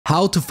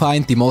how to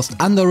find the most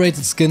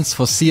underrated skins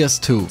for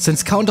CS2.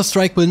 Since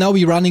Counter-Strike will now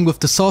be running with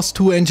the Source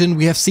 2 engine,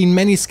 we have seen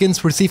many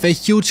skins receive a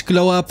huge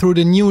glow up through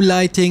the new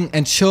lighting,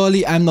 and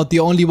surely I'm not the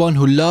only one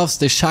who loves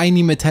the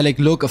shiny metallic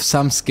look of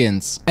some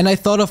skins. And I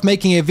thought of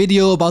making a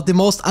video about the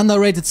most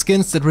underrated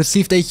skins that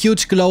received a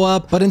huge glow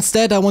up, but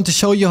instead I want to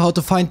show you how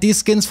to find these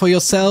skins for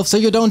yourself so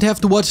you don't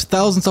have to watch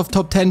thousands of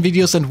top 10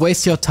 videos and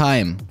waste your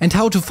time. And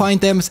how to find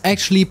them is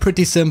actually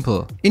pretty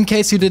simple. In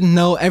case you didn't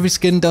know, every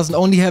skin doesn't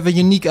only have a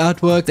unique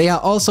artwork, they are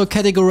also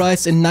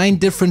categorized in 9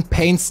 different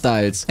paint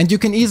styles. And you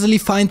can easily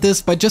find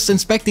this by just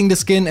inspecting the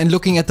skin and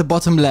looking at the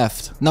bottom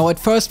left. Now at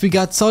first we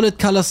got solid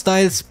color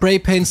style, spray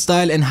paint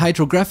style and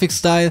hydrographic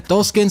style.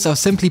 Those skins are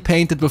simply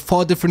painted with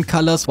 4 different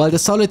colors. While the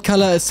solid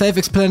color is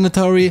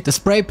self-explanatory, the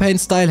spray paint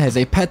style has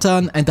a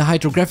pattern and the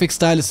hydrographic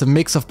style is a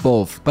mix of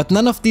both. But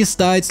none of these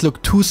styles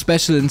look too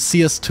special in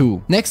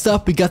CS2. Next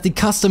up we got the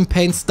custom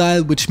paint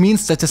style, which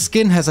means that the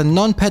skin has a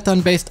non-pattern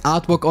based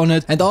artwork on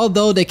it, and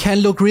although they can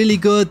look really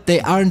good,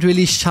 they aren't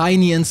really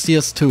shiny in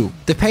CS2.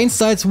 The paint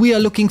styles we are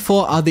looking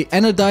for are the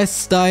anodized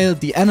style,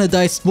 the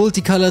anodized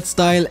multicolored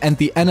style and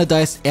the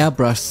anodized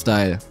airbrush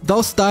style.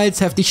 Those styles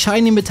have the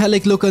shiny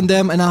metallic look on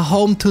them and are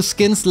home to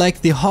skins like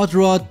the Hot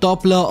Rod,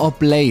 Doppler or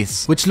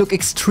Blaze, which look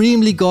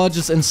extremely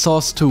gorgeous in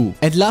Source 2.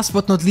 And last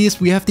but not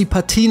least we have the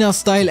patina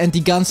style and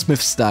the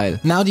gunsmith style.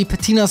 Now the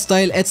patina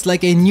style adds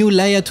like a new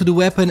layer to the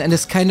weapon and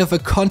is kind of a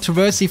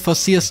controversy for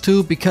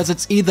CS2 because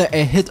it's either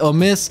a hit or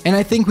miss, and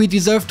I think we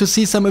deserve to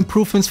see some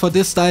improvements for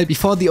this style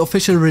before the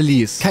official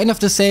release. Kind of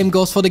the same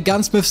goes for the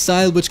gunsmith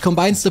style, which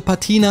combines the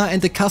patina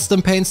and the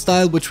custom paint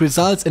style, which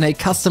results in a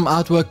custom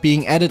artwork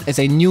being added as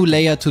a new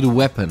layer to the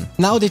weapon.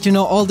 Now that you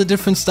know all the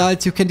different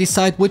styles, you can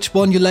decide which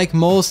one you like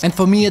most, and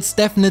for me it's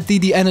definitely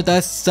the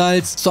anodized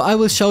styles, so I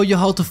will show you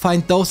how to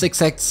find those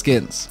exact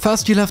skins.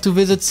 First you'll have to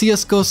visit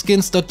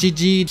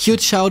csgoskins.gg,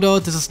 huge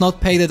shoutout, this is not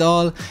paid at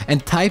all,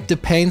 and type the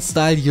paint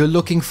style you're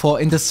looking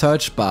for in the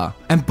search bar.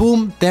 And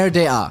boom, there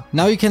they are.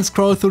 Now you can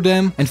scroll through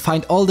them and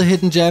find all the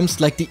hidden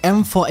gems like the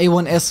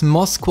M4A1S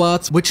Moss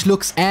Quartz, which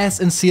looks ass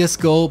in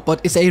CSGO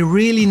but is a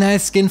really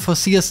nice skin for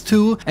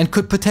CS2 and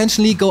could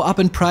potentially go up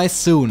in price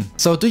soon.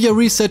 So do your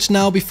research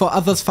now before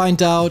others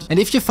find out, and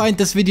if you find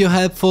this video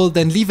helpful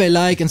then leave a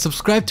like and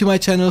subscribe to my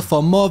channel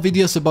for more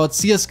videos about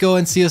CSGO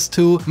and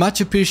CS2. Much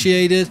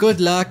appreciated,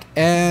 good luck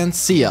and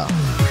see ya.